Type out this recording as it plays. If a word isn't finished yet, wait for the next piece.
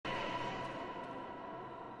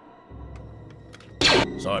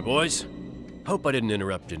Sorry, boys. Hope I didn't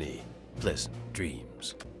interrupt any pleasant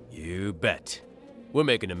dreams. You bet. We're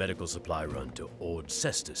making a medical supply run to Ord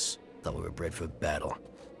Cestus. Thought we were bred for battle,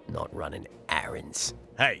 not running errands.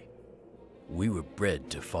 Hey! We were bred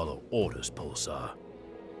to follow orders, Pulsar.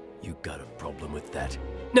 You got a problem with that?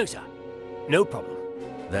 No, sir. No problem.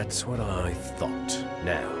 That's what I thought.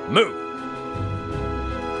 Now, move!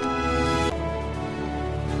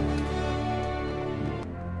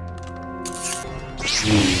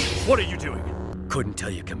 What are you doing? Couldn't tell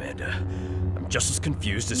you, Commander. I'm just as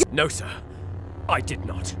confused as— No, sir. I did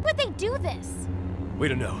not. Would they do this? We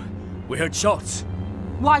don't know. We heard shots.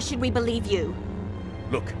 Why should we believe you?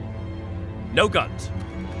 Look. No guns.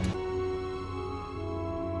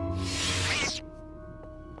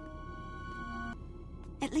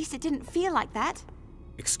 At least it didn't feel like that.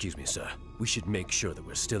 Excuse me, sir. We should make sure that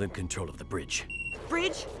we're still in control of the bridge.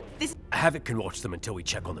 Bridge? This— Havoc can watch them until we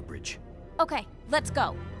check on the bridge. Okay, let's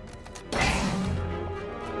go.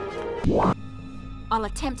 I'll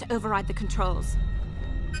attempt to override the controls.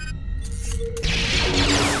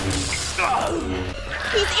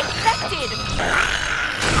 He's infected!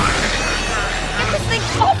 Get this thing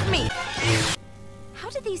off me! How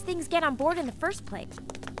did these things get on board in the first place?